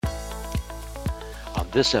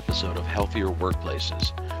this episode of Healthier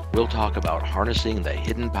Workplaces, we'll talk about harnessing the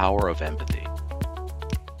hidden power of empathy.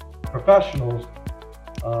 Professionals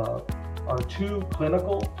are too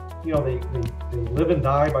clinical. They live and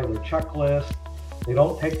die by their checklist. They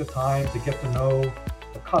don't take the time to get to know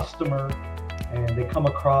the customer, and they come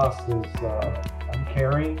across as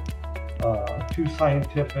uncaring, too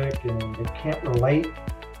scientific, and they can't relate.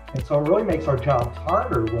 And so it really makes our jobs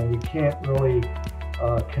harder when we can't really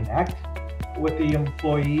connect with the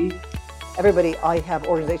employee. I have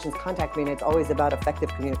organizations contact me, and it's always about effective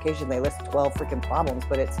communication. They list 12 freaking problems,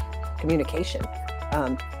 but it's communication.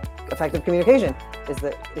 Effective communication is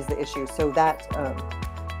the issue. So that's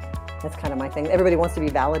kind of my thing. Everybody wants to be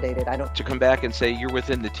validated. To come back and say you're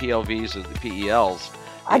within the TLVs of the PELs.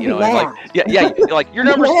 I'd be mad. Like your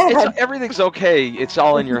numbers, everything's okay. It's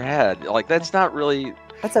all in your head. Like that's not really.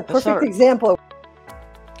 That's a perfect example.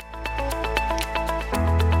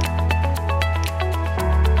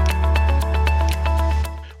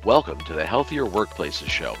 Welcome to the Healthier Workplaces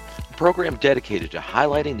Show, a program dedicated to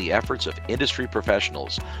highlighting the efforts of industry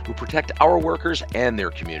professionals who protect our workers and their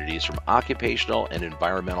communities from occupational and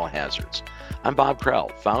environmental hazards. I'm Bob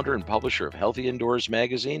Krell, founder and publisher of Healthy Indoors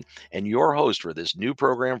magazine, and your host for this new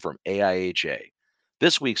program from AIHA.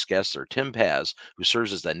 This week's guests are Tim Paz, who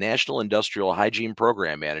serves as the National Industrial Hygiene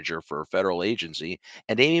Program Manager for a federal agency,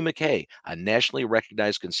 and Amy McKay, a nationally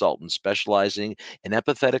recognized consultant specializing in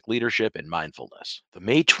empathetic leadership and mindfulness. The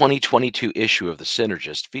May 2022 issue of The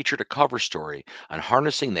Synergist featured a cover story on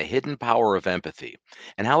harnessing the hidden power of empathy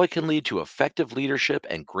and how it can lead to effective leadership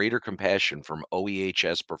and greater compassion from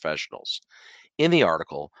OEHS professionals. In the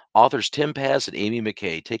article, authors Tim Paz and Amy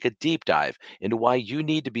McKay take a deep dive into why you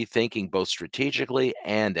need to be thinking both strategically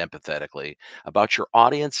and empathetically about your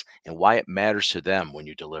audience and why it matters to them when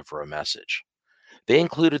you deliver a message. They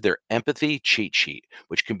included their empathy cheat sheet,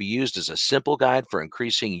 which can be used as a simple guide for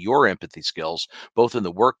increasing your empathy skills, both in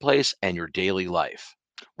the workplace and your daily life.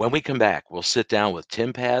 When we come back, we'll sit down with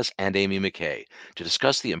Tim Paz and Amy McKay to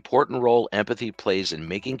discuss the important role empathy plays in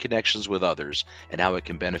making connections with others and how it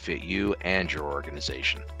can benefit you and your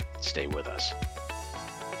organization. Stay with us.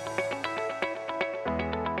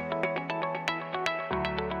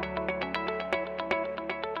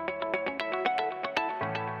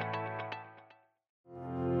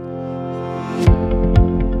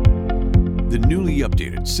 The newly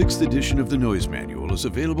updated 6th edition of the Noise Manual is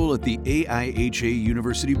available at the AIHA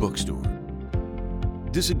University Bookstore.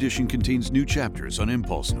 This edition contains new chapters on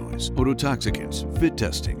impulse noise, ototoxicants, fit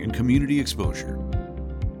testing, and community exposure.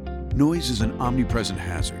 Noise is an omnipresent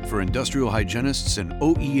hazard for industrial hygienists and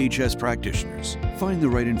OEHS practitioners. Find the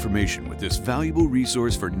right information with this valuable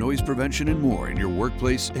resource for noise prevention and more in your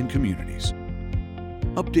workplace and communities.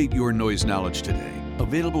 Update your noise knowledge today.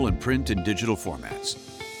 Available in print and digital formats.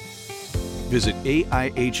 Visit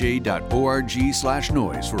aiha.org/noise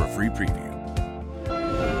for a free preview.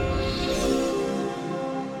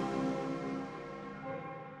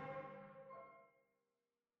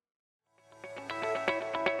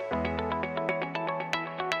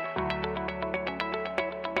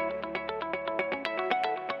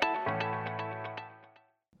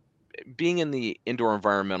 Being in the indoor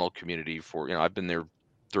environmental community for, I've been there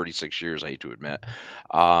 36 years, I hate to admit.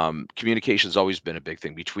 Communication's always been a big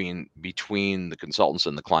thing between the consultants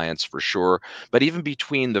and the clients for sure, but even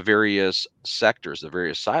between the various sectors, the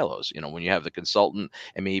various silos. When you have the consultant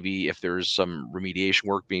and maybe if there's some remediation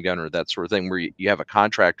work being done or that sort of thing where you have a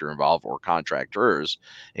contractor involved or contractors,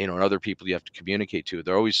 and other people you have to communicate to,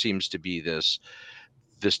 there always seems to be this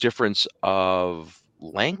difference of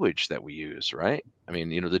language that we use, right? I mean,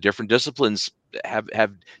 the different disciplines have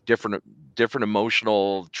different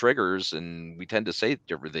emotional triggers, and we tend to say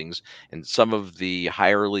different things. And some of the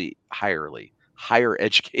higher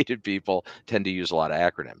educated people tend to use a lot of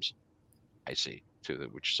acronyms. I see too,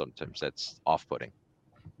 which sometimes that's off-putting.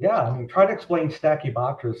 Yeah, I mean, try to explain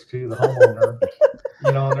Stachybotrys to the homeowner,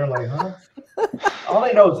 and they're like, huh? All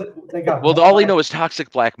they know is they got. Well, all they know is toxic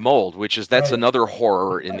black mold, that's right. Another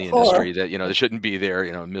horror in the industry that that shouldn't be there.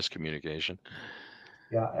 Miscommunication.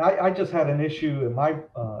 Yeah, I just had an issue in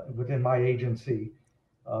within my agency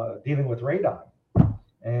dealing with radon,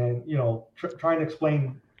 and trying to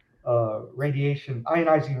explain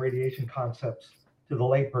ionizing radiation concepts to the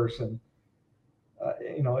layperson.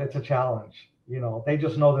 It's a challenge. They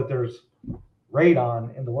just know that there's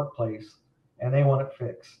radon in the workplace, and they want it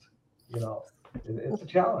fixed. It's a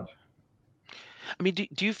challenge. I mean,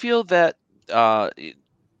 do you feel that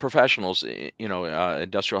professionals,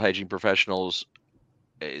 industrial hygiene professionals,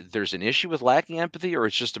 there's an issue with lacking empathy, or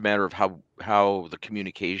it's just a matter of how the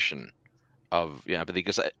communication of empathy,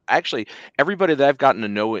 because actually everybody that I've gotten to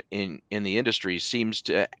know in the industry seems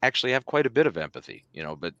to actually have quite a bit of empathy,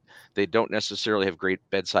 but they don't necessarily have great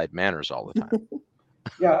bedside manners all the time.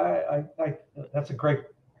 Yeah, that's a great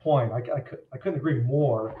point. I couldn't agree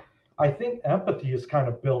more. I think empathy is kind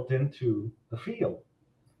of built into the field.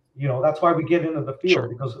 That's why we get into the field, Sure.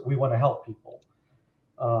 because we want to help people.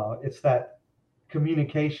 It's that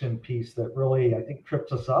communication piece that really, I think,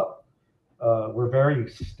 trips us up. We're very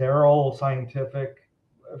sterile, scientific,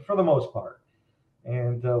 for the most part,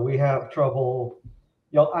 and we have trouble.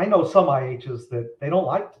 I know some IHs that they don't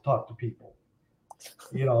like to talk to people.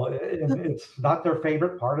 And it's not their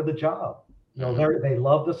favorite part of the job. They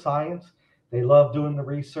love the science, they love doing the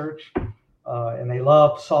research, and they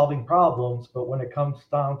love solving problems. But when it comes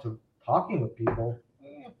down to talking with people,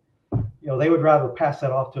 they would rather pass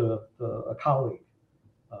that off to a colleague.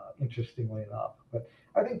 Interestingly enough, but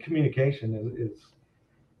I think communication is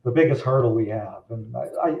the biggest hurdle we have. And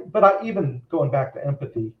even going back to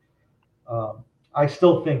empathy, I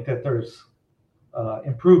still think that there's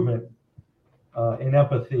improvement in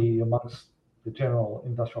empathy amongst the general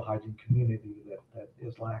industrial hygiene community that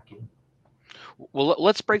is lacking. Well,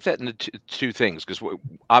 let's break that into two things, because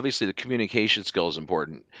obviously the communication skill is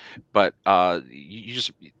important, but you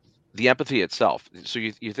just the empathy itself. So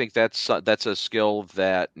you think that's a skill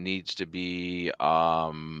that needs to be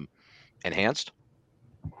enhanced?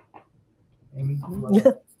 Amy,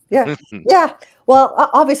 Yeah, yeah. Well,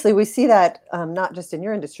 obviously, we see that not just in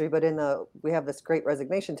your industry, but we have this great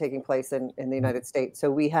resignation taking place in the United States.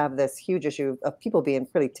 So we have this huge issue of people being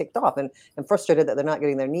pretty ticked off and frustrated that they're not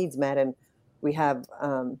getting their needs met, and we just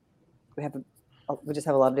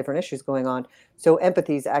have a lot of different issues going on. So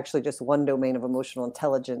empathy is actually just one domain of emotional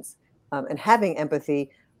intelligence, and having empathy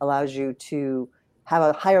allows you to have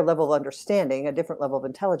a higher level of understanding, a different level of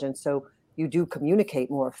intelligence. So you do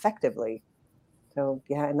communicate more effectively. So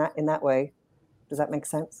yeah, in that way, does that make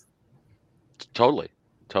sense? Totally.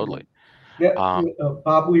 Yeah, Um,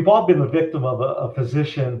 Bob, we've all been the victim of a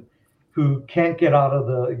physician who can't get out of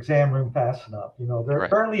the exam room fast enough. They're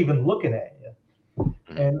right. barely even looking at you,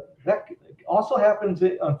 and that also happens,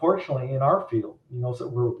 unfortunately, in our field. So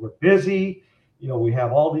we're busy. We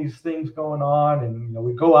have all these things going on, and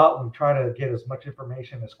we go out and we try to get as much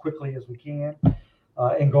information as quickly as we can,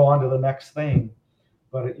 and go on to the next thing.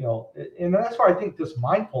 But and that's where I think this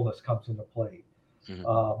mindfulness comes into play.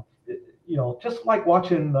 Just like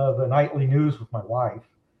watching the nightly news with my wife.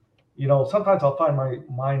 Sometimes I'll find my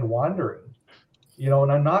mind wandering.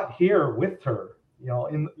 And I'm not here with her.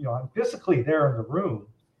 I'm physically there in the room,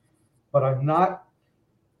 but I'm not,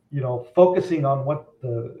 focusing on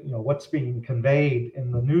what's being conveyed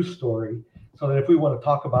in the news story. So that if we want to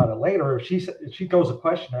talk about it later, if she throws a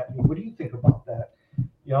question at me, what do you think about that?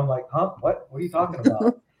 I'm like, huh? What are you talking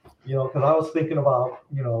about? Because I was thinking about,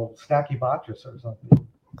 Stachybotrys or something.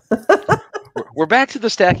 We're back to the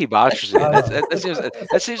Stachybotrys.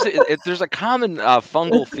 That seems there's a common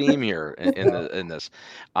fungal theme here in this.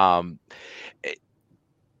 But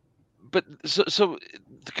so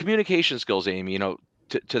the communication skills, Amy,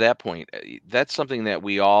 to that point, that's something that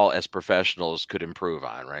we all as professionals could improve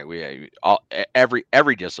on, right?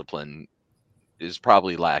 Every discipline is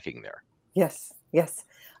probably lacking there. Yes.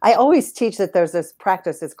 I always teach that there's this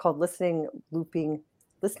practice. It's called listening, looping,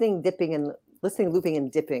 dipping, and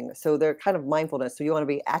dipping. So they're kind of mindfulness. So you want to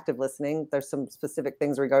be active listening. There's some specific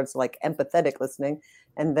things in regards to like empathetic listening,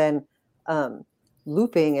 and then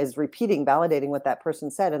looping is repeating, validating what that person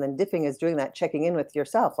said, and then dipping is doing that, checking in with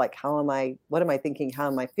yourself, like what am I thinking, how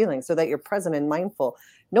am I feeling, so that you're present and mindful.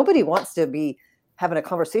 Nobody wants to be having a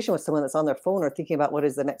conversation with someone that's on their phone or thinking about what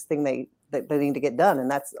is the next thing they need to get done.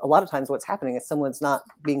 And that's a lot of times what's happening is someone's not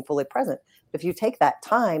being fully present. If you take that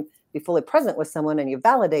time, be fully present with someone, and you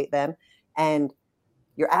validate them, and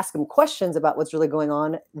you're asking questions about what's really going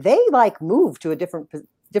on, they like move to a different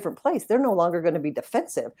place. They're no longer going to be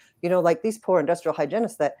defensive. Like these poor industrial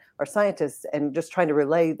hygienists that are scientists and just trying to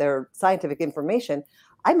relay their scientific information.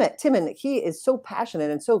 I met Tim, and he is so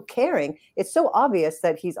passionate and so caring. It's so obvious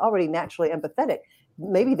that he's already naturally empathetic.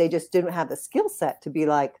 Maybe they just didn't have the skill set to be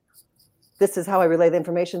like, this is how I relay the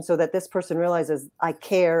information so that this person realizes I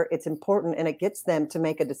care, it's important, and it gets them to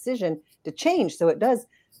make a decision to change. So it does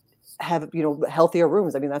have, healthier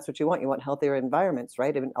rooms. I mean, that's what you want. You want healthier environments,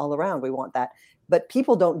 right? I mean, all around, we want that. But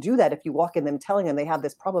people don't do that if you walk in them telling them they have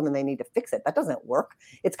this problem and they need to fix it. That doesn't work.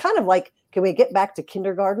 It's kind of like, can we get back to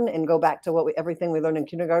kindergarten and go back to everything we learned in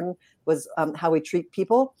kindergarten was how we treat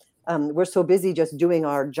people? We're so busy just doing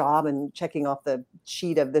our job and checking off the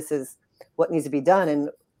sheet of this is what needs to be done. And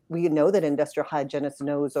we know that industrial hygienist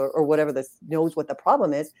knows or whatever this knows what the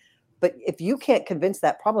problem is. But if you can't convince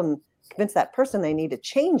that problem convince that person they need to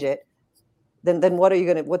change it, then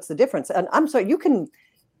what's the difference? And I'm sorry,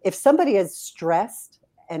 if somebody is stressed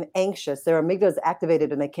and anxious, their amygdala is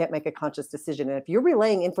activated and they can't make a conscious decision. And if you're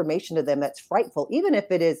relaying information to them that's frightful, even if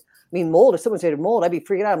it is, mold, if someone said mold, I'd be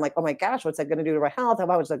freaking out. I'm like, oh my gosh, what's that going to do to my health? How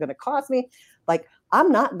much is that going to cost me? Like,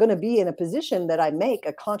 I'm not going to be in a position that I make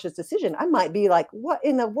a conscious decision. I might be like, what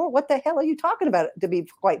in the world? What the hell are you talking about? To be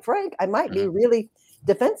quite frank, I might be really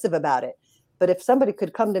defensive about it. But if somebody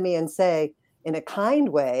could come to me and say in a kind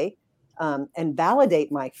way, and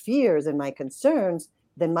validate my fears and my concerns,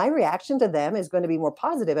 then my reaction to them is going to be more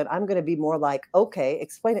positive, and I'm going to be more like, okay,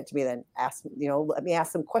 explain it to me then. Let me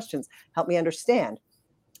ask some questions, help me understand.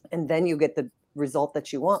 And then you get the result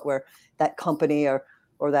that you want, where that company or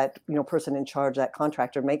that person in charge, that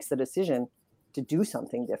contractor, makes the decision to do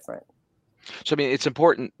something different. So it's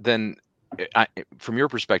important then, from your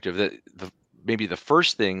perspective, that maybe the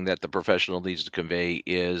first thing that the professional needs to convey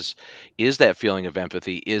is that feeling of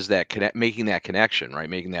empathy, is that making that connection,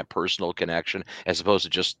 right? Making that personal connection, as opposed to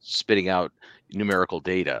just spitting out numerical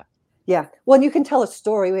data. Yeah. Well, and you can tell a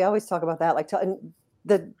story. We always talk about that. And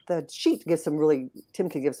the sheet gives Tim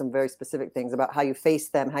can give some very specific things about how you face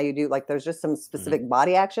them, how you do, there's just some specific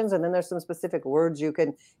body actions, and then there's some specific words you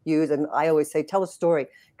can use. And I always say, tell a story,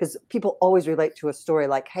 because people always relate to a story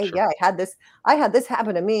like, hey, sure. Yeah, I had this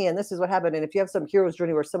happen to me, and this is what happened. And if you have some hero's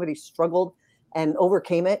journey where somebody struggled and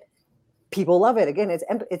overcame it, people love it. Again,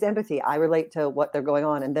 it's empathy. I relate to what they're going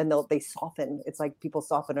on, and then they soften. It's like people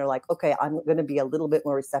soften, are like, okay, I'm going to be a little bit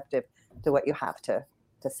more receptive to what you have to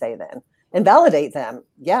say then. And validate them.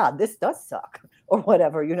 Yeah, this does suck, or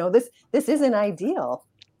whatever. This isn't ideal.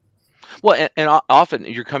 Well, and often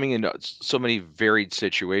you're coming into so many varied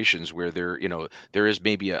situations where there is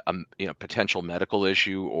maybe a potential medical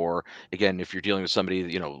issue, or again, if you're dealing with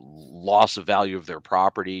somebody, loss of value of their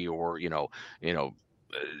property, or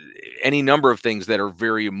any number of things that are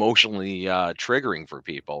very emotionally triggering for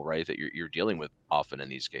people, right? That you're dealing with often in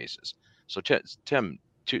these cases. So Tim,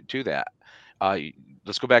 to that.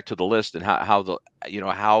 Let's go back to the list and how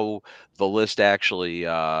the list actually,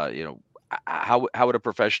 how would a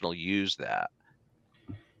professional use that?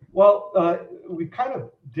 Well, we kind of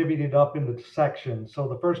divvied it up into sections. So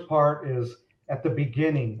the first part is at the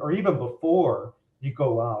beginning, or even before you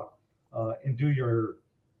go out and do your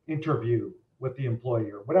interview with the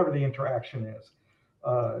employer, whatever the interaction is.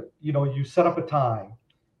 You set up a time.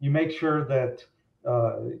 You make sure that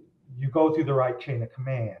you go through the right chain of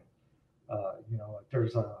command. If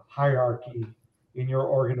there's a hierarchy in your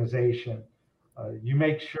organization, you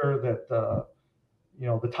make sure that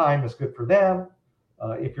the time is good for them.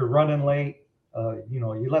 If you're running late,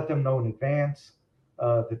 you let them know in advance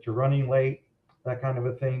that you're running late, that kind of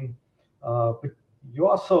a thing. But you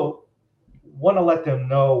also want to let them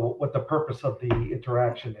know what the purpose of the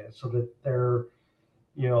interaction is, so that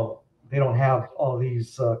they don't have all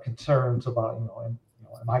these concerns about,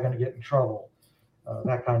 am I going to get in trouble?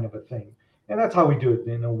 That kind of a thing. And that's how we do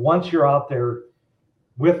it. Once you're out there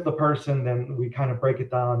with the person, then we kind of break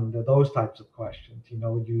it down into those types of questions.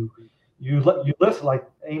 You listen, like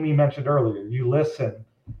Amy mentioned earlier, you listen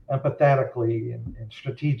empathetically and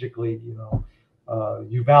strategically.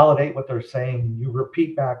 You validate what they're saying. You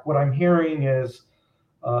repeat back. What I'm hearing is,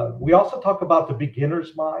 we also talk about the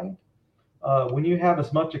beginner's mind. When you have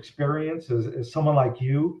as much experience as someone like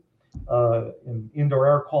you in indoor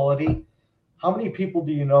air quality, how many people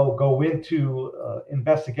do you know go into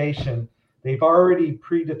investigation? They've already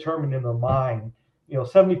predetermined in their mind,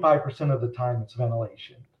 75% of the time it's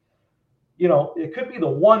ventilation. It could be the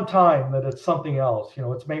one time that it's something else.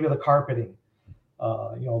 It's maybe the carpeting,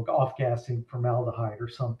 off-gassing formaldehyde or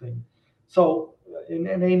something. So,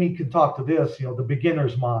 and Amy can talk to this, the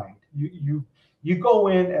beginner's mind. You go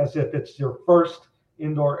in as if it's your first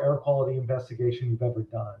indoor air quality investigation you've ever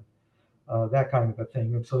done. That kind of a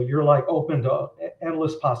thing. And so you're open to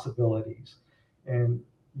endless possibilities, and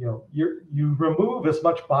you remove as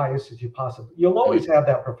much bias as you possibly. You'll always have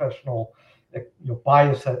that professional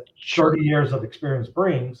bias that 30 years of experience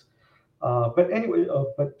brings. But anyway,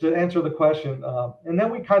 but to answer the question, and then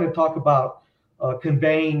we kind of talk about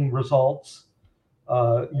conveying results,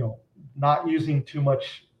 not using too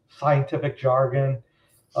much scientific jargon.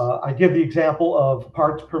 I give the example of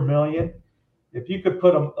parts per million. If you could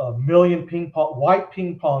put a million white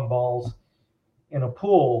ping pong balls in a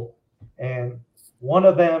pool, and one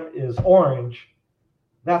of them is orange,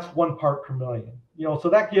 that's 1 part per million. So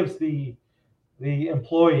that gives the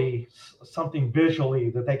employee something visually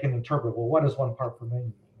that they can interpret. Well, what does 1 part per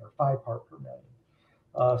million mean, or 5 part per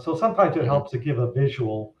million? So sometimes it helps to give a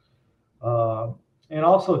visual, and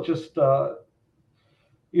also just be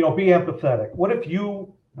empathetic. What if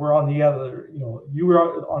you we're on the other, you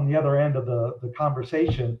were on the other end of the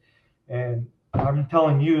conversation, and I'm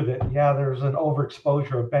telling you that, yeah, there's an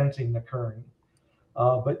overexposure of benzene occurring,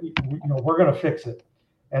 but we're going to fix it,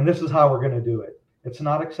 and this is how we're going to do it. It's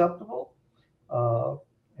not acceptable, uh,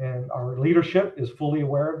 and our leadership is fully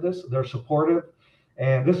aware of this. They're supportive,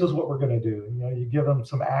 and this is what we're going to do. You give them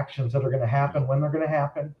some actions that are going to happen when they're going to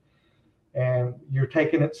happen, and you're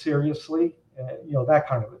taking it seriously. That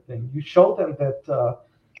kind of a thing. You show them that.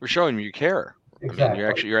 We're showing them you care. Exactly.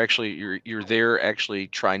 I mean, you're there actually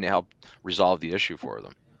trying to help resolve the issue for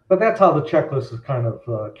them. But that's how the checklist is kind of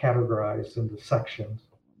categorized into sections.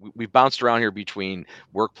 We've bounced around here between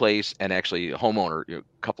workplace and actually homeowner. A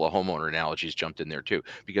couple of homeowner analogies jumped in there too,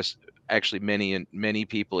 because actually many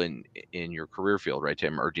people in your career field, right,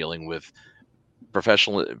 Tim, are dealing with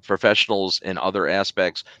professionals in other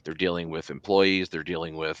aspects. They're dealing with employees. They're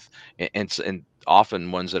dealing with and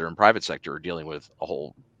often ones that are in private sector are dealing with a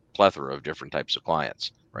whole plethora of different types of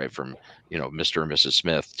clients, right, from Mr. and Mrs.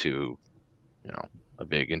 Smith to a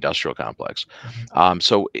big industrial complex.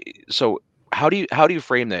 So how do you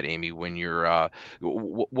frame that, Amy, when you're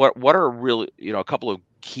what are really a couple of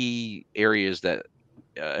key areas that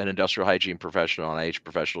an industrial hygiene professional and IH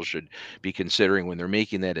professional should be considering when they're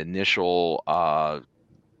making that initial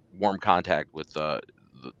warm contact with the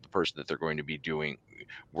person that they're going to be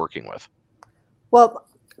working with? Well,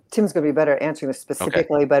 Tim's going to be better at answering this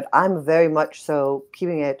specifically, but I'm very much so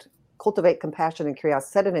keeping it, cultivate compassion and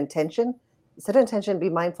curiosity, set an intention, be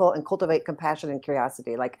mindful, and cultivate compassion and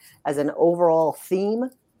curiosity, like as an overall theme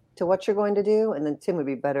to what you're going to do. And then Tim would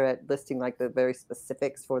be better at listing like the very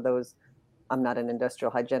specifics for those. I'm not an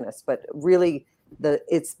industrial hygienist, but really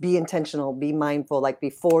it's be intentional, be mindful, like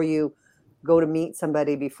before you go to meet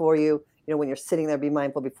somebody, before when you're sitting there, be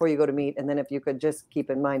mindful before you go to meet. And then if you could just keep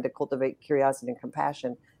in mind to cultivate curiosity and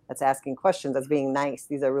compassion, that's asking questions, that's being nice.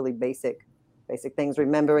 These are really basic things.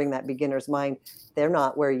 Remembering that beginner's mind, they're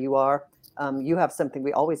not where you are. You have something,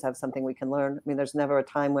 we always have something we can learn. I mean, there's never a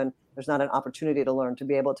time when there's not an opportunity to learn, to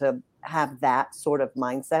be able to have that sort of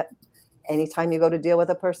mindset. Anytime you go to deal with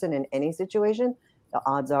a person in any situation, the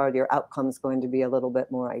odds are your outcome is going to be a little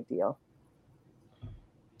bit more ideal.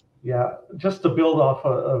 Yeah, just to build off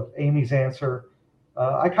of Amy's answer,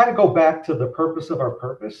 I kind of go back to the purpose of our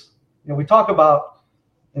purpose. We talk about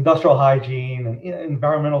industrial hygiene and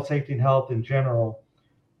environmental safety and health in general.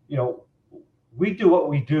 We do what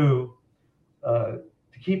we do to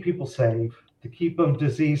keep people safe, to keep them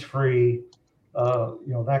disease-free,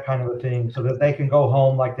 that kind of a thing, so that they can go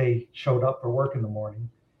home like they showed up for work in the morning.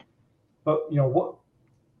 But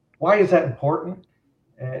why is that important?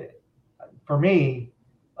 For me,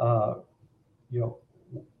 a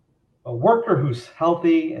worker who's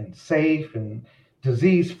healthy and safe and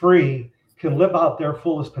disease-free can live out their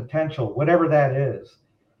fullest potential, whatever that is.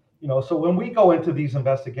 So when we go into these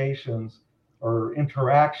investigations or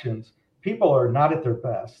interactions, people are not at their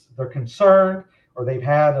best. They're concerned, or they've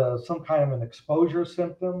had some kind of an exposure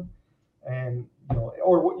symptom, and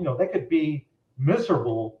or they could be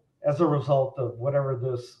miserable as a result of whatever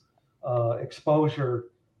this exposure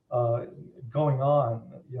going on.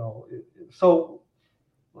 So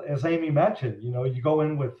as Amy mentioned, you go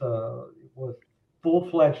in with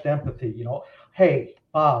full-fledged empathy. Hey,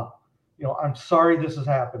 Bob, I'm sorry this is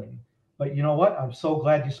happening, but you know what? I'm so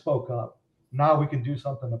glad you spoke up. Now we can do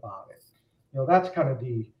something about it. That's kind of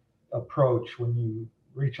the approach when you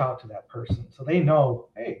reach out to that person, so they know,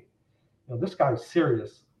 hey, this guy's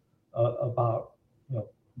serious about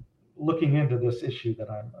looking into this issue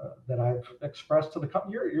that I've expressed to the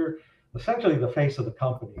company. You're essentially the face of the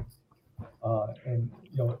company, and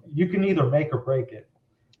you can either make or break it.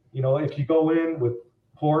 If you go in with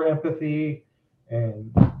poor empathy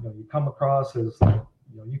and you come across as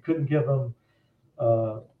you couldn't give them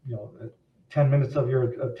 10 minutes of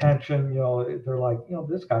your attention, they're like,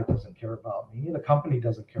 this guy doesn't care about me, the company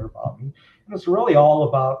doesn't care about me. And it's really all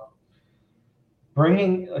about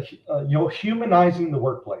bringing humanizing the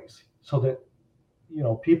workplace so that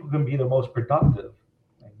people can be the most productive,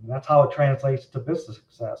 and that's how it translates to business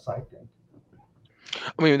success, I think.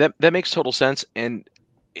 I mean, that makes total sense. And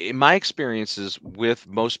in my experiences with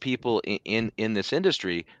most people in this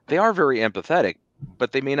industry, they are very empathetic,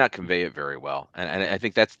 but they may not convey it very well. And I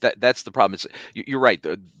think that's the problem. You're right.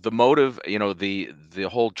 The motive, the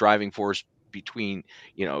whole driving force between,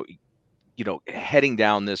 heading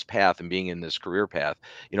down this path and being in this career path,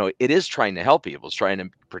 it is trying to help people. It's trying to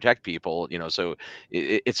protect people, so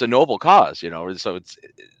it's a noble cause,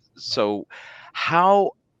 so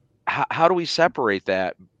how do we separate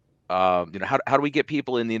that? How do we get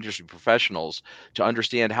people in the industry, professionals, to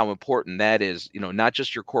understand how important that is? Not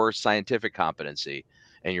just your core scientific competency,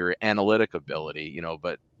 and your analytic ability,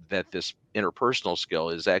 but that this interpersonal skill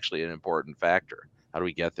is actually an important factor. How do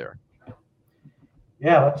we get there?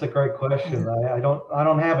 Yeah, that's a great question. I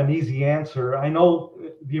don't have an easy answer. I know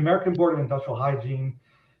the American Board of Industrial Hygiene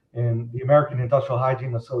and the American Industrial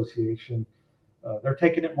Hygiene Association, they're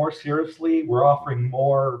taking it more seriously. We're offering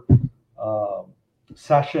more uh,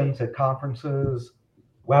 sessions at conferences,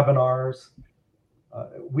 webinars.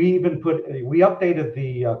 We updated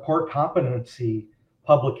the core competency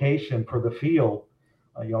publication for the field.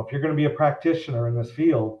 If you're going to be a practitioner in this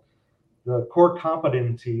field, the core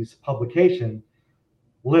competencies publication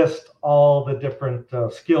list all the different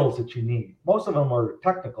skills that you need. Most of them are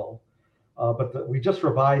technical, but we just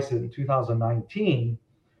revised it in 2019.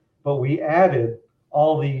 But we added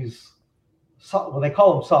all these, well, they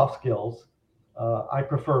call them soft skills. I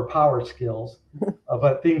prefer power skills,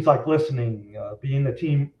 but things like listening, being a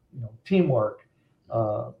team, teamwork,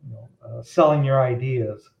 selling your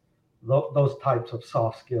ideas, those types of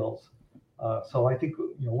soft skills. So I think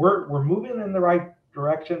we're moving in the right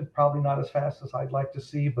direction. Probably not as fast as I'd like to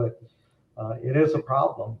see, but it is a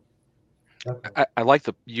problem. I like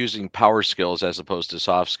the using power skills as opposed to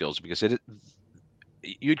soft skills because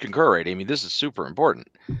you'd concur, right? I mean, this is super important.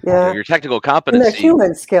 Yeah. Your technical And they're competency.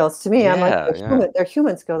 human skills to me. I'm like, Yeah, they're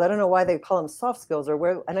human skills. I don't know why they call them soft skills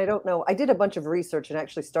and I don't know. I did a bunch of research and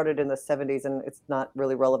actually started in the 70s, and it's not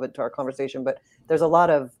really relevant to our conversation, but there's a lot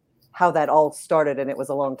of how that all started, and it was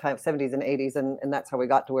a long time, 70s and 80s, and that's how we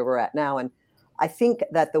got to where we're at now. And I think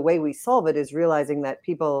that the way we solve it is realizing that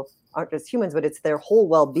people aren't just humans, but it's their whole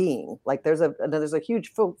well-being. Like there's a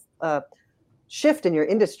huge shift in your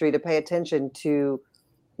industry to pay attention to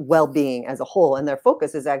well-being as a whole, and their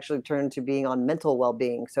focus is actually turned to being on mental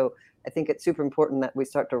well-being. So I think it's super important that we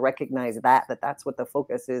start to recognize that's what the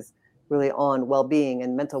focus is, really on well-being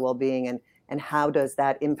and mental well-being, and how does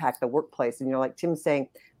that impact the workplace. And like Tim's saying,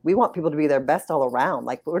 we want people to be their best all around.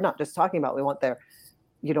 Like we're not just talking about we want their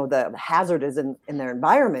the hazard is in their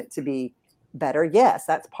environment to be better. Yes,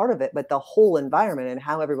 that's part of it, but the whole environment and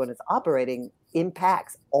how everyone is operating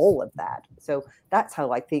impacts all of that. So that's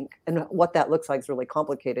how I think, and what that looks like is really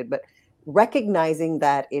complicated, but recognizing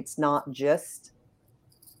that it's not just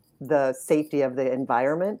the safety of the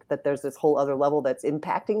environment, that there's this whole other level that's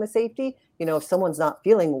impacting the safety. If someone's not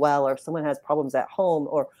feeling well, or if someone has problems at home,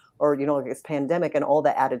 or like this pandemic and all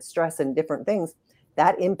the added stress and different things,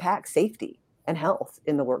 that impacts safety and health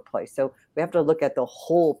in the workplace. So we have to look at the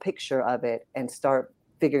whole picture of it and start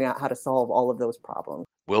figuring out how to solve all of those problems.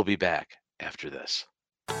 We'll be back after this.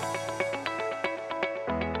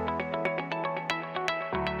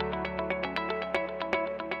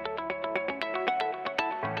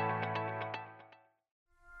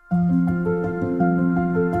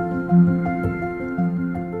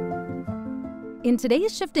 In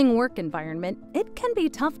today's shifting work environment, it can be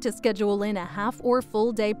tough to schedule in a half or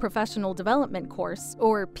full day professional development course,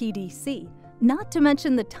 or PDC, not to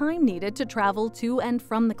mention the time needed to travel to and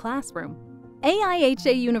from the classroom.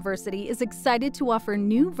 AIHA University is excited to offer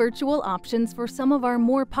new virtual options for some of our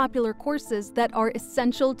more popular courses that are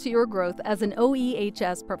essential to your growth as an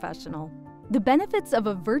OEHS professional. The benefits of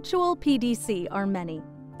a virtual PDC are many.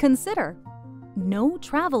 Consider: no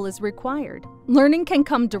travel is required. Learning can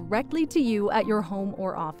come directly to you at your home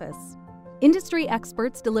or office. Industry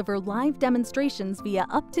experts deliver live demonstrations via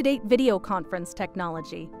up-to-date video conference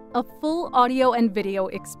technology, a full audio and video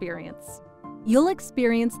experience. You'll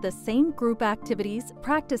experience the same group activities,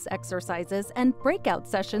 practice exercises, and breakout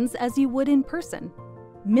sessions as you would in person.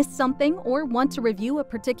 Miss something or want to review a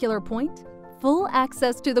particular point? Full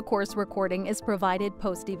access to the course recording is provided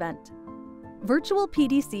post-event. Virtual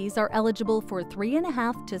PDCs are eligible for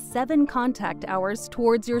 3.5 to 7 contact hours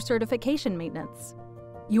towards your certification maintenance.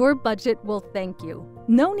 Your budget will thank you.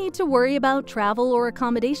 No need to worry about travel or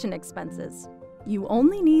accommodation expenses. You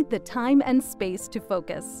only need the time and space to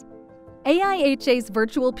focus. AIHA's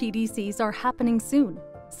virtual PDCs are happening soon.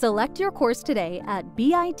 Select your course today at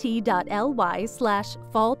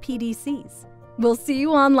bit.ly/fallpdcs. We'll see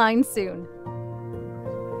you online soon.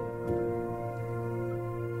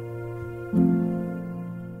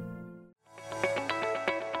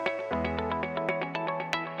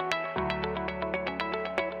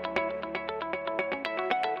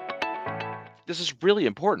 This is really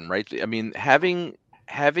important, right? I mean, having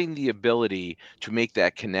the ability to make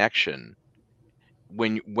that connection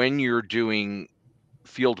when you're doing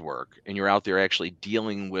field work and you're out there actually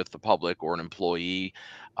dealing with the public or an employee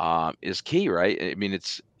is key, right? I mean,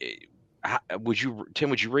 Tim,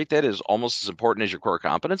 would you rate that as almost as important as your core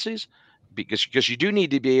competencies? Because you do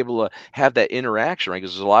need to be able to have that interaction, right?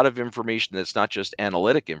 Because there's a lot of information that's not just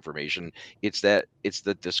analytic information. It's the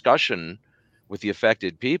discussion with the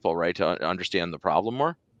affected people, right, to understand the problem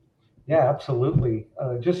more. Yeah, absolutely.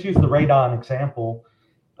 Just use the radon example.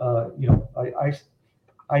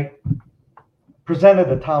 I presented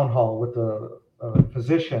a town hall with a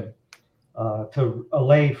physician to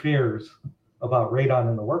allay fears about radon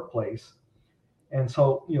in the workplace. And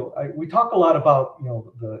so, we talk a lot about,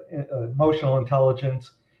 the emotional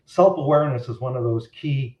intelligence. Self-awareness is one of those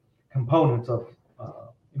key components of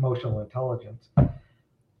emotional intelligence.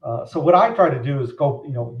 So what I try to do is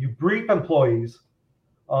you brief employees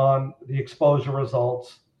on the exposure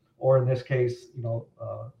results, or in this case,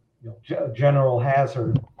 general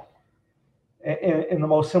hazard, in the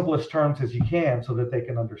most simplest terms as you can, so that they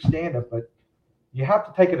can understand it. But you have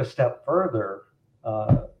to take it a step further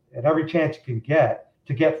at every chance you can get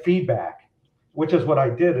to get feedback, which is what I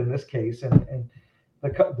did in this case. And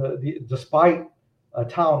despite a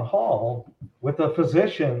town hall with a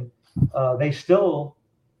physician, they still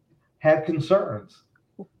had concerns.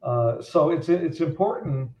 So it's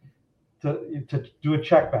important to do a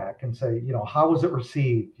check back and say, how was it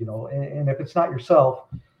received? And if it's not yourself,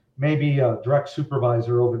 maybe a direct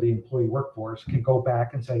supervisor over the employee workforce can go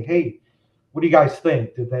back and say, hey, what do you guys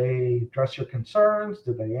think? Did they address your concerns?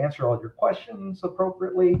 Did they answer all your questions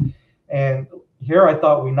appropriately? And here I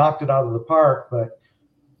thought we knocked it out of the park, but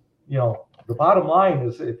the bottom line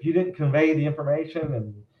is, if you didn't convey the information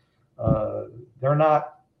and they're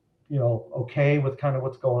not, okay with kind of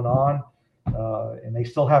what's going on, and they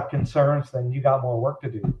still have concerns, then you got more work to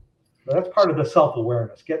do. So that's part of the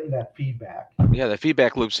self-awareness, getting that feedback. Yeah, the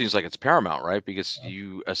feedback loop seems like it's paramount, right? Because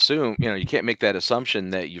you assume, you can't make that assumption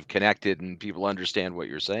that you've connected and people understand what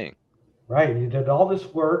you're saying. Right. You did all this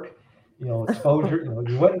work, exposure,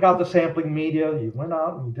 you went and got the sampling media, you went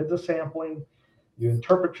out and you did the sampling, you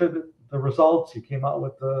interpreted the results, you came out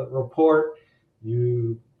with the report,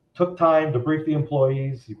 you took time to brief the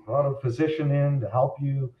employees, you brought a physician in to help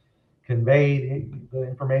you convey the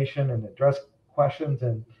information and address questions,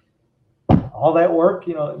 and all that work,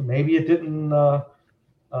 maybe it didn't,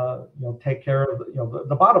 take care of,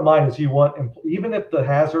 the bottom line is, you want, even if the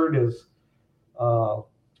hazard is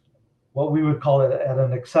what we would call it at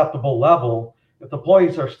an acceptable level, if the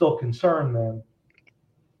employees are still concerned, then,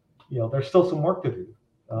 there's still some work to do,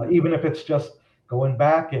 even if it's just going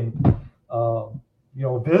back and,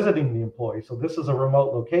 visiting the employee. So this is a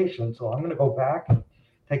remote location, so I'm going to go back and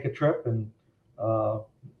take a trip and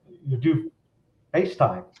you do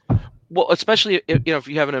FaceTime. Well, especially if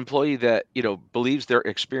you have an employee that believes they're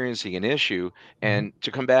experiencing an issue, and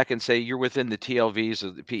to come back and say you're within the TLVs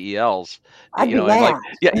or the PELs, I'd be and mad.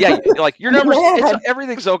 like your numbers,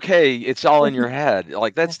 everything's okay. It's all in your head.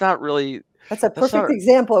 Like that's not really. That's a perfect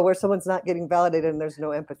example of where someone's not getting validated and there's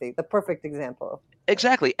no empathy. The perfect example.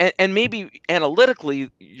 Exactly, and maybe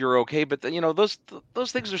analytically you're okay, but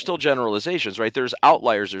those things are still generalizations, right? There's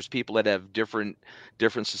outliers. There's people that have different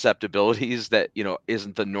susceptibilities that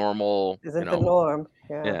isn't the normal. Isn't the norm?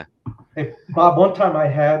 Yeah. Hey, Bob, one time I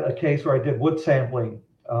had a case where I did wood sampling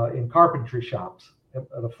in carpentry shops at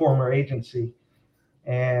a former agency,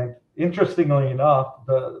 and interestingly enough,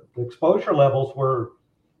 the exposure levels were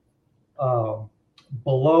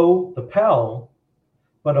below the PEL,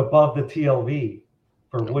 but above the TLV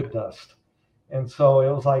for wood dust. And so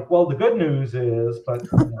it was like, well, the good news is, but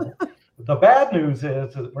the bad news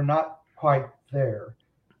is that we're not quite there.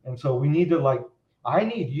 And so we need to I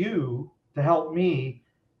need you to help me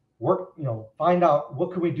work, find out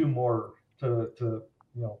what can we do more to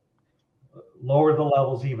lower the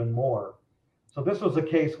levels even more. So this was a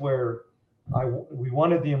case where we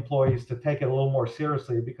wanted the employees to take it a little more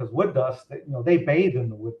seriously, because wood dust, they bathe in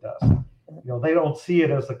the wood dust. They don't see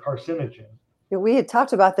it as a carcinogen. We had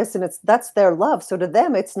talked about this, and that's their love. So to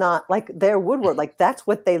them, it's not like their woodwork, like that's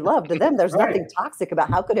what they love. To them, there's nothing toxic about.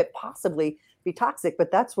 How could it possibly be toxic?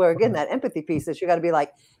 But that's where, again, that empathy piece is. You got to be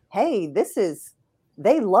like, hey,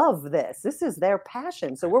 they love this. This is their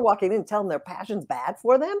passion. So we're walking in telling them their passion's bad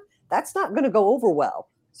for them. That's not going to go over well.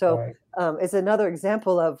 So it's another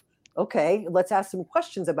example of, okay, let's ask some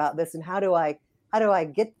questions about this, and how do I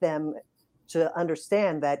get them to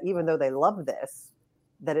understand that even though they love this,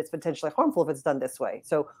 that it's potentially harmful if it's done this way.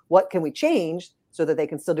 So what can we change so that they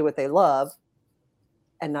can still do what they love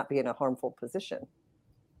and not be in a harmful position?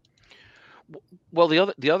 Well,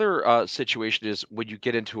 the other situation is when you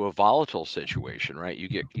get into a volatile situation, right?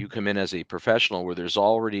 You come in as a professional where there's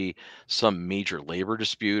already some major labor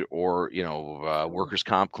dispute, or workers'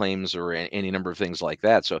 comp claims, or any number of things like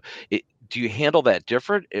that. So do you handle that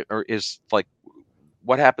different, or is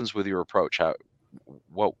what happens with your approach?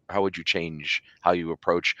 How would you change how you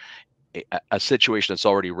approach a situation that's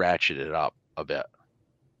already ratcheted up a bit?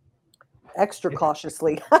 extra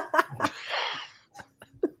cautiously.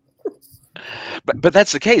 But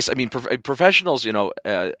that's the case. I mean, professionals,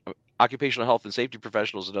 occupational health and safety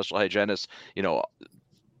professionals, industrial hygienists,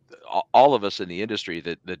 all of us in the industry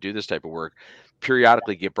that do this type of work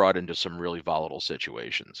periodically get brought into some really volatile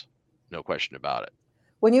situations. No question about it.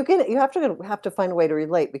 When you have to find a way to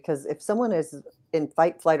relate, because if someone is in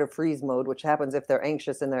fight, flight, or freeze mode, which happens if they're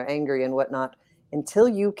anxious and they're angry and whatnot, until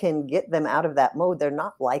you can get them out of that mode, they're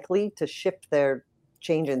not likely to shift their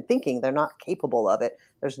change in thinking. They're not capable of it.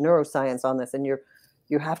 There's neuroscience on this, and you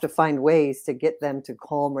have to find ways to get them to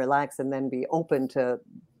calm, relax, and then be open to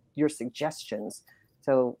your suggestions.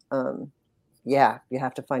 So, yeah, you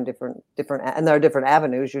have to find different, and there are different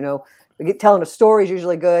avenues. Telling a story is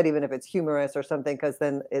usually good, even if it's humorous or something, because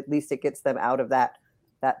then at least it gets them out of that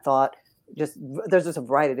thought. There's just a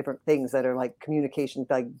variety of different things that are like communication,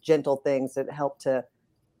 like gentle things that help to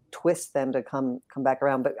twist them to come back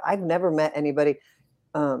around. But I've never met anybody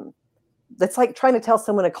that's like trying to tell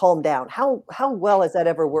someone to calm down. How well has that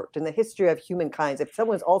ever worked in the history of humankind? If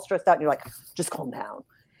someone's all stressed out and you're like, just calm down.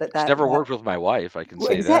 It's never worked with my wife. I can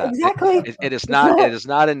say that. Exactly. It has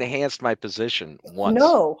not enhanced my position once.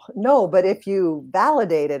 No. But if you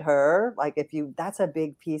validated her, like that's a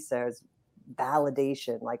big piece there is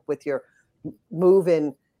validation, like with your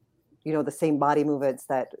moving, the same body movements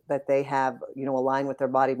that they have, align with their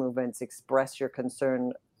body movements, express your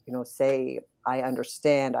concern, say, I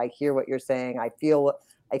understand, I hear what you're saying, I feel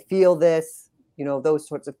this, those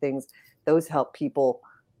sorts of things. Those help people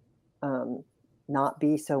not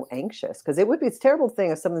be so anxious, because it's a terrible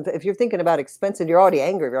thing if you're thinking about expenses, you're already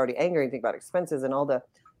angry, and think about expenses and all the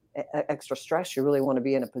extra stress. You really want to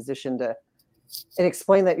be in a position to and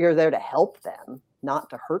explain that you're there to help them, not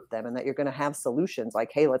to hurt them, and that you're going to have solutions. Like,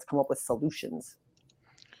 hey, let's come up with solutions.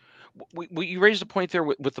 You raised a point there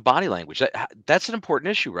with the body language. That's an important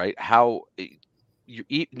issue, right? How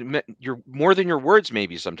you're more than your words,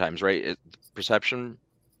 maybe sometimes, right? Perception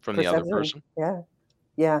from the other person.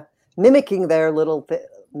 Yeah. Mimicking their little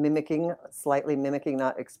slightly mimicking,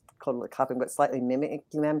 not totally copying, but slightly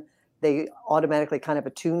mimicking them. They automatically kind of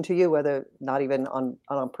attune to you, whether not even on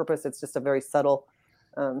purpose. It's just a very subtle,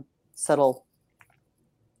 not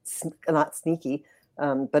sneaky,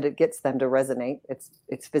 but it gets them to resonate.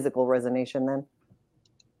 It's physical resonation then.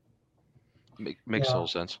 Makes total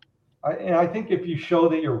sense. I think if you show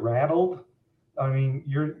that you're rattled, I mean,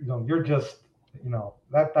 you're just,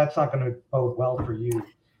 that's not going to bode well for you.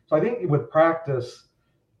 So I think with practice,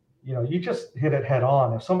 you just hit it head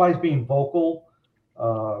on. If somebody's being vocal,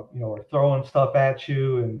 or throwing stuff at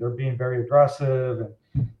you, and they're being very aggressive, and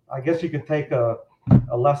I guess you could take a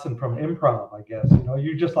lesson from improv. I guess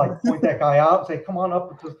you just like point that guy out and say, "Come on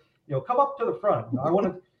up, come up to the front. I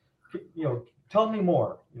want to, tell me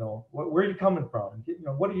more. Where are you coming from?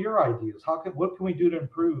 What are your ideas? What can we do to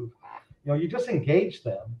improve?" You just engage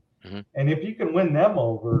them, mm-hmm. and if you can win them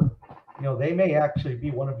over, they may actually be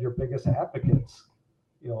one of your biggest advocates.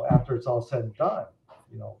 After it's all said and done,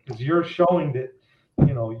 because you're showing that.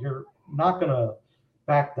 You're not going to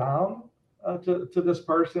back down to this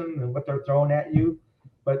person and what they're throwing at you,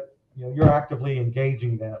 but you're actively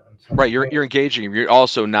engaging them. Right, you're engaging. You're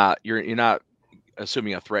also not you're not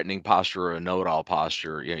assuming a threatening posture or a know-it-all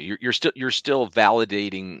posture. You're still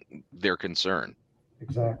validating their concern.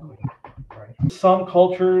 Exactly. Right. Some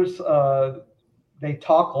cultures they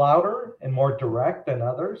talk louder and more direct than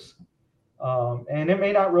others, and it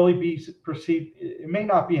may not really be perceived. It may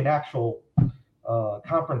not be an actual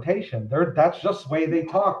confrontation. That's just the way they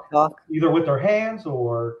talk, either with their hands,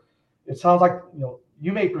 or it sounds like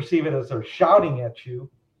you may perceive it as they're shouting at you,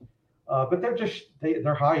 but they're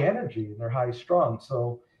high energy and they're high strung.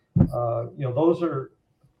 So those are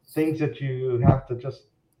things that you have to just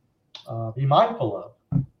be mindful of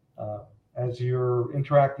as you're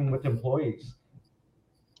interacting with employees.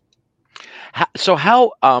 So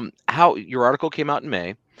how your article came out in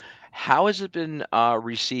May. How has it been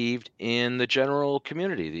received in the general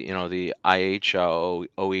community? The IHOEHES.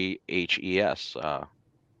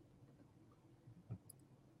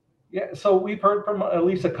 Yeah, so we've heard from at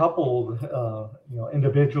least a couple,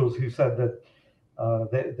 individuals who said that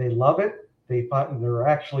they love it. They're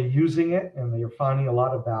actually using it, and they're finding a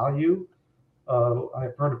lot of value.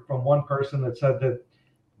 I've heard from one person that said that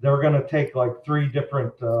they're going to take like 3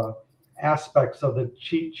 different aspects of the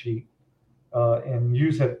cheat sheet. And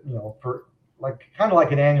use it, for kind of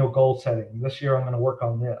like an annual goal setting. This year, I'm going to work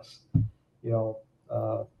on this.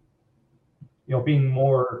 Being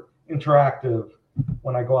more interactive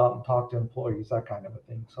when I go out and talk to employees, that kind of a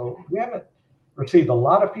thing. So we haven't received a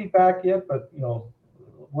lot of feedback yet, but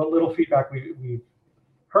what little feedback we've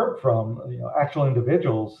heard from actual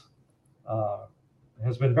individuals,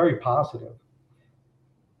 has been very positive.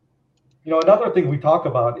 Another thing we talk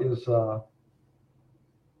about is,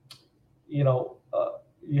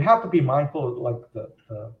 you have to be mindful of like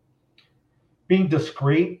the being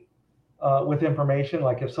discreet with information.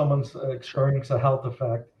 Like if someone's experiencing a health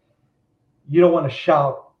effect, you don't want to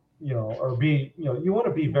shout, or be, you want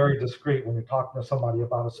to be very discreet when you're talking to somebody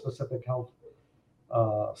about a specific health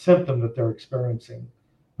symptom that they're experiencing.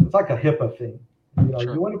 It's like a HIPAA thing.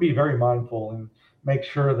 Sure. You want to be very mindful and make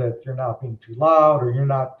sure that you're not being too loud, or you're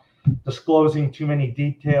not disclosing too many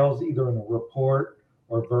details, either in a report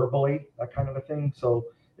or verbally, that kind of a thing. So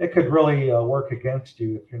it could really work against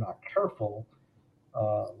you if you're not careful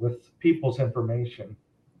with people's information.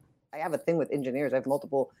 I have a thing with engineers. I have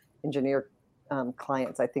multiple engineer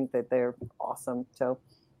clients. I think that they're awesome. So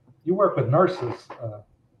you work with nurses.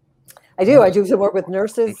 I do. I do some work with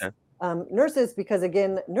nurses. Okay. Nurses, because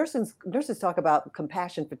again, nurses talk about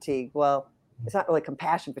compassion fatigue. Well, it's not really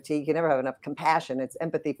compassion fatigue. You never have enough compassion. It's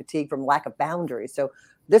empathy fatigue from lack of boundaries. So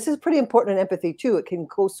this is pretty important in empathy too. It can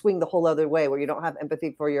go swing the whole other way, where you don't have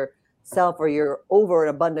empathy for yourself, or you're over an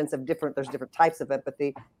abundance of there's different types of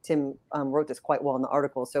empathy. Tim wrote this quite well in the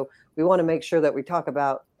article. So we want to make sure that we talk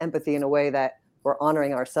about empathy in a way that we're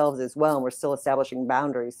honoring ourselves as well, and we're still establishing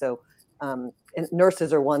boundaries. So and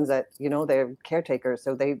nurses are ones that, they're caretakers.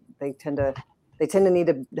 So they tend to need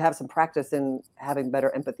to have some practice in having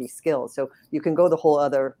better empathy skills. So you can go the whole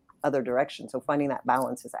other direction. So finding that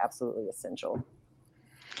balance is absolutely essential.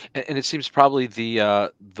 And it seems probably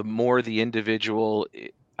the more the individual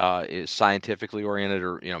is scientifically oriented,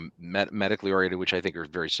 or medically oriented, which I think are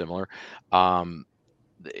very similar.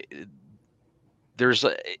 There's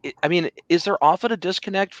is there often a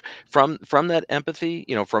disconnect from that empathy,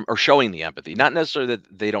 from, or showing the empathy, not necessarily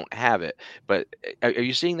that they don't have it, but are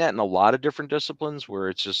you seeing that in a lot of different disciplines where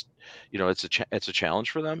it's just, it's a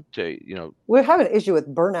challenge for them to, We're having an issue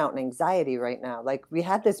with burnout and anxiety right now. Like we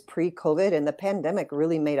had this pre-COVID, and the pandemic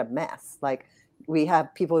really made a mess. Like we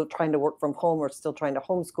have people trying to work from home, or still trying to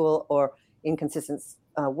homeschool, or inconsistent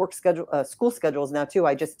school schedules now too.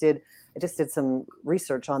 I just did some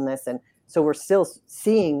research on this, and so we're still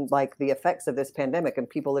seeing like the effects of this pandemic, and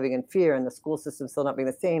people living in fear, and the school system still not being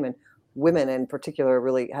the same, and women in particular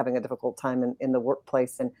really having a difficult time in the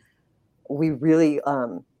workplace. And we really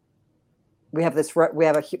we have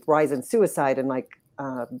a rise in suicide and like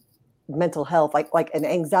mental health, like an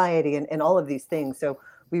anxiety and all of these things. So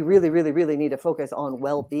we really, really, really need to focus on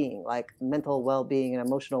well-being, like mental well-being and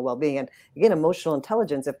emotional well-being. And again, emotional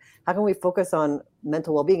intelligence. How can we focus on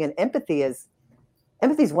mental well-being? And empathy is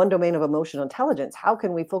one domain of emotional intelligence. How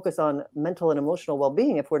can we focus on mental and emotional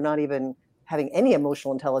well-being if we're not even having any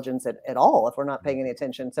emotional intelligence at all, if we're not paying any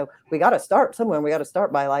attention? So we got to start somewhere, and we got to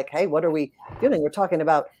start by like, hey, what are we feeling? We're talking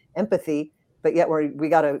about empathy, but yet we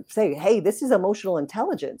got to say, hey, this is emotional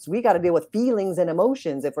intelligence. We got to deal with feelings and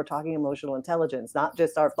emotions if we're talking emotional intelligence, not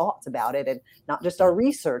just our thoughts about it and not just our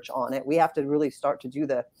research on it. We have to really start to do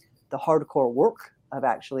the hardcore work of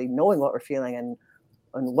actually knowing what we're feeling and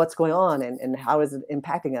what's going on, and how is it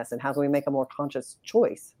impacting us, and how can we make a more conscious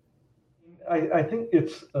choice. I think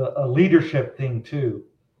it's a leadership thing too.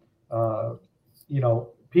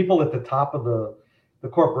 People at the top of the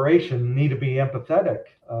corporation need to be empathetic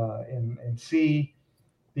and see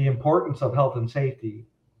the importance of health and safety.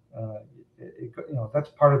 That's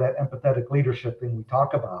part of that empathetic leadership thing we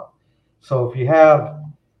talk about. So if you have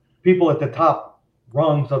people at the top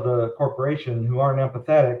rungs of the corporation who aren't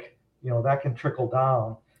empathetic, that can trickle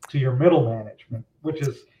down to your middle management, which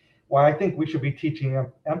is why I think we should be teaching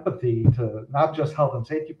empathy to not just health and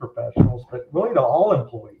safety professionals, but really to all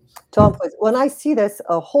employees. When I see this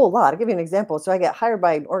a whole lot, I'll give you an example. So I get hired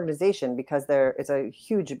by an organization because it's a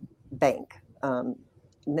huge bank, a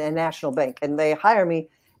national bank, and they hire me,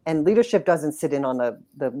 and leadership doesn't sit in on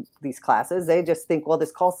these classes. They just think, well,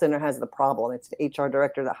 this call center has the problem. It's the HR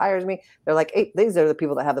director that hires me. They're like, hey, these are the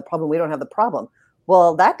people that have the problem. We don't have the problem.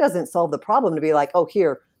 Well, that doesn't solve the problem to be like, oh,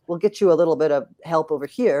 here, we'll get you a little bit of help over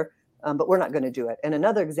here, but we're not going to do it. And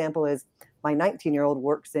another example is my 19-year-old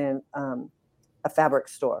works in a fabric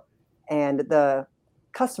store, and the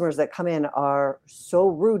customers that come in are so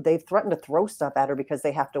rude. They threaten to throw stuff at her because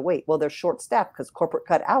they have to wait. Well, they're short-staffed because corporate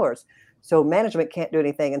cut hours. So management can't do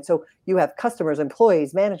anything. And so you have customers,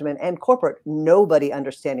 employees, management, and corporate, nobody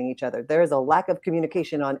understanding each other. There is a lack of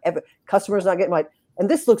communication on customers not getting right. And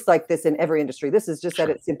this looks like this in every industry. This is just at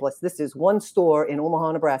its simplest. This is one store in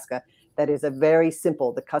Omaha, Nebraska, that is a very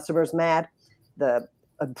simple. The customer's mad, the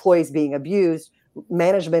employee's being abused.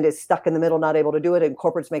 management is stuck in the middle, not able to do it, and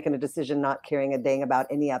corporate's making a decision, not caring a dang about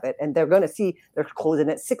any of it. And they're going to see they're closing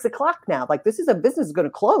at 6 o'clock now. Like, this is a business is going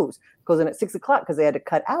to closing at 6 o'clock because they had to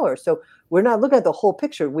cut hours. So we're not looking at the whole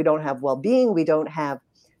picture. We don't have well-being. We don't have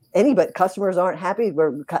but customers aren't happy.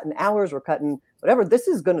 We're cutting hours. We're cutting whatever. This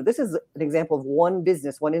is an example of one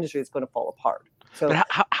business, one industry that's going to fall apart. So, but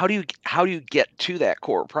how do you get to that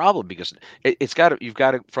core problem? Because you've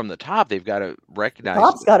got to from the top. They've got to recognize.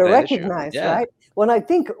 Top's got to that issue. recognize, Yeah. right? When I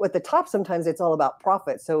think at the top, sometimes it's all about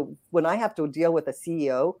profit. So when I have to deal with a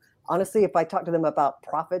CEO, honestly, if I talk to them about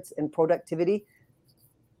profits and productivity,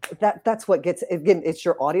 that's what gets, again, it's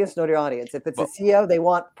your audience, know your audience. If it's a CEO, they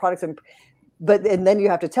want products and then you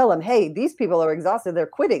have to tell them, hey, these people are exhausted. They're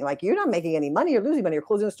quitting. Like, you're not making any money. You're losing money. You're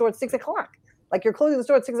closing the store at 6 o'clock. Like, you're closing the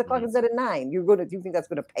store at 6 o'clock instead of 9. Do you think that's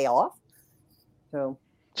going to pay off? So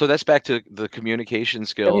that's back to the communication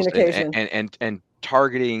skills and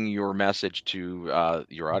targeting your message to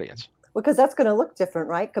your audience. Because that's going to look different,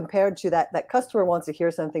 right? Compared to that customer wants to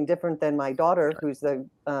hear something different than my daughter, who's the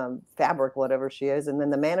fabric, whatever she is. And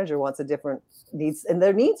then the manager wants a different needs, and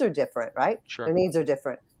their needs are different, right? Sure. Their needs are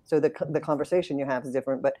different. So the conversation you have is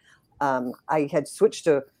different. But I had switched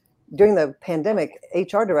to, during the pandemic,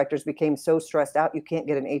 HR directors became so stressed out, you can't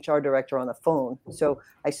get an HR director on the phone. So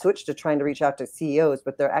I switched to trying to reach out to CEOs,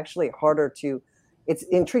 but they're actually harder to, it's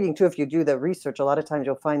intriguing too, if you do the research, a lot of times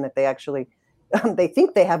you'll find that they actually, they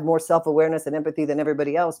think they have more self-awareness and empathy than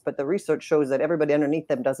everybody else, but the research shows that everybody underneath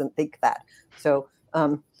them doesn't think that. So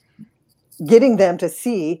getting them to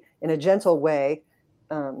see in a gentle way,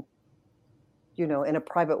 in a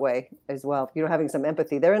private way as well, having some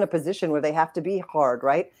empathy. They're in a position where they have to be hard,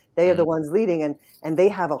 right? They are the ones leading, and they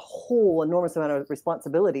have a whole enormous amount of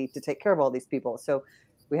responsibility to take care of all these people. So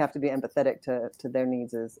we have to be empathetic to their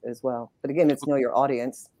needs as well. But again, it's know your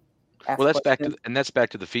audience. Well, that's back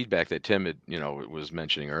to the feedback that Tim had, was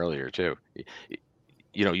mentioning earlier too.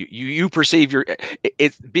 You perceive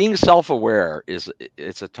it's being self-aware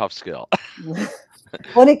it's a tough skill.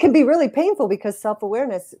 Well, it can be really painful because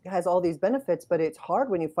self-awareness has all these benefits, but it's hard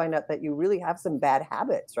when you find out that you really have some bad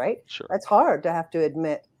habits, right? Sure. That's hard to have to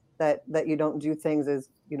admit that you don't do things as,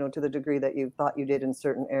 to the degree that you thought you did in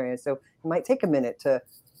certain areas. So it might take a minute to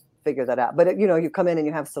figure that out. But, you come in and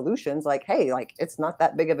you have solutions like, hey, like, it's not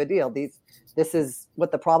that big of a deal. This is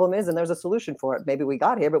what the problem is, and there's a solution for it. Maybe we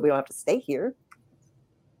got here, but we don't have to stay here.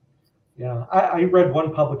 Yeah, I read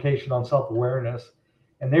one publication on self-awareness,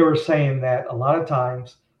 and they were saying that a lot of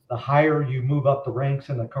times the higher you move up the ranks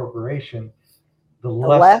in a corporation, the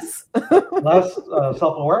less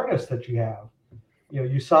self-awareness that you have.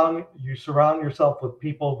 You surround yourself with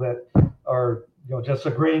people that are just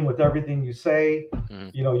agreeing with everything you say.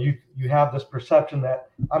 You have this perception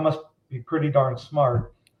that I must be pretty darn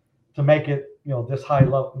smart to make it this high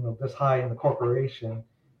level, this high in the corporation,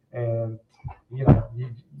 and you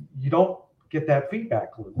don't get that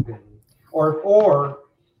feedback loop, or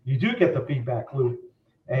you do get the feedback loop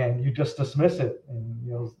and you just dismiss it, and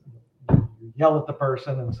you yell at the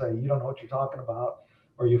person and say you don't know what you're talking about,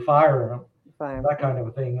 or you fire them, that kind of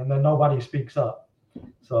a thing, and then nobody speaks up.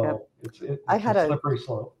 So it's a slippery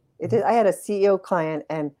slope. I had a CEO client,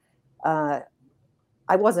 and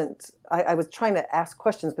I was trying to ask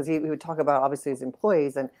questions because he would talk about obviously his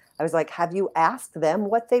employees, and I was like, have you asked them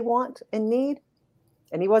what they want and need?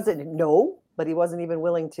 And he wasn't, no, but he wasn't even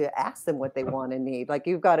willing to ask them what they want and need. Like,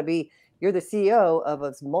 you're the CEO of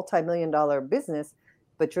a multi-million-dollar business,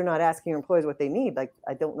 but you're not asking your employees what they need. Like,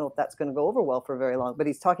 I don't know if that's going to go over well for very long. But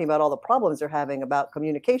he's talking about all the problems they're having about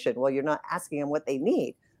communication. Well, you're not asking them what they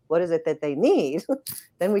need. What is it that they need?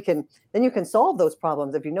 then you can solve those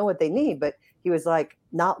problems if you know what they need. But he was like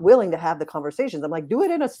not willing to have the conversations. I'm like, do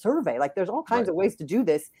it in a survey. Like, there's all kinds of ways to do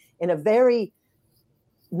this in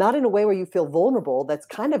not in a way where you feel vulnerable. That's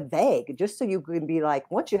kind of vague, just so you can be like,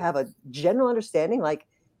 once you have a general understanding, like,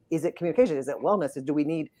 is it communication? Is it wellness? Do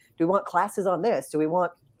we want classes on this? Do we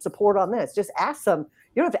want support on this? Just ask them.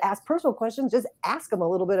 You don't have to ask personal questions. Just ask them a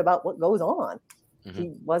little bit about what goes on. Mm-hmm.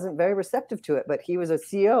 He wasn't very receptive to it, but he was a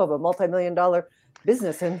CEO of a multi-million-dollar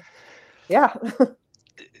business, and yeah.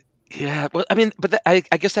 Yeah, well, I mean, but I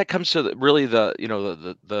guess that comes to really the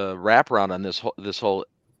wraparound on this whole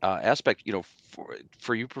aspect.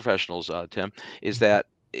 For you professionals, Tim, is that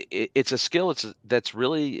it's a skill.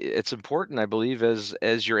 It's important, I believe,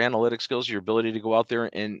 as your analytic skills, your ability to go out there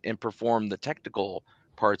and perform the technical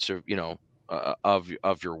parts of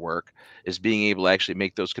of your work, is being able to actually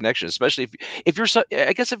make those connections. Especially if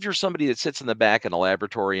you're somebody that sits in the back in a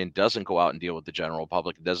laboratory and doesn't go out and deal with the general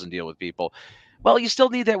public, and doesn't deal with people. Well, you still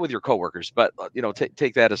need that with your coworkers, but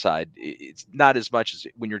take that aside. It's not as much as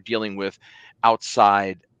when you're dealing with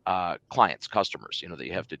outside clients, customers, that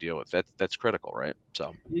you have to deal with. That's critical, right?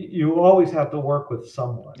 So You always have to work with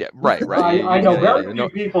someone. yeah, right. I know very few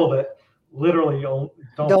people that literally don't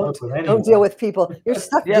work with anyone. Don't deal with people. You're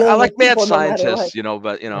stuck Yeah, I dealing like with mad people no matter scientists, what.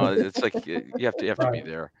 but it's like you have to be Right.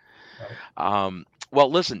 there. Right. Well,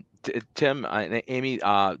 listen, Tim and Amy,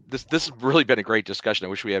 this has really been a great discussion. I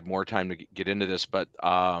wish we had more time to get into this, but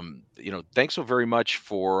thanks so very much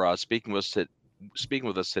for speaking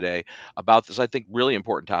with us today about this, I think, really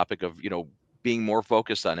important topic of being more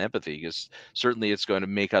focused on empathy, because certainly it's going to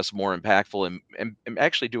make us more impactful and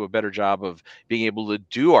actually do a better job of being able to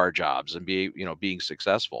do our jobs and being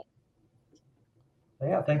successful.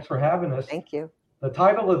 Yeah, thanks for having us. Thank you. The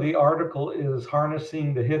title of the article is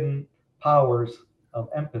Harnessing the Hidden Powers of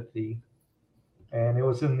Empathy, and it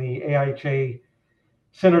was in the AIHA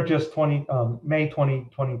Synergist May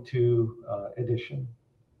 2022 edition.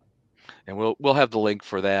 And we'll have the link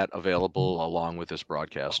for that available along with this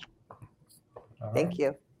broadcast. All Thank right.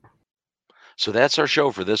 you. So that's our show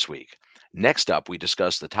for this week. Next up, we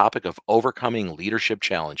discuss the topic of overcoming leadership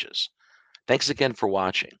challenges. Thanks again for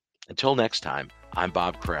watching. Until next time, I'm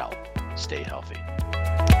Bob Krell. Stay healthy.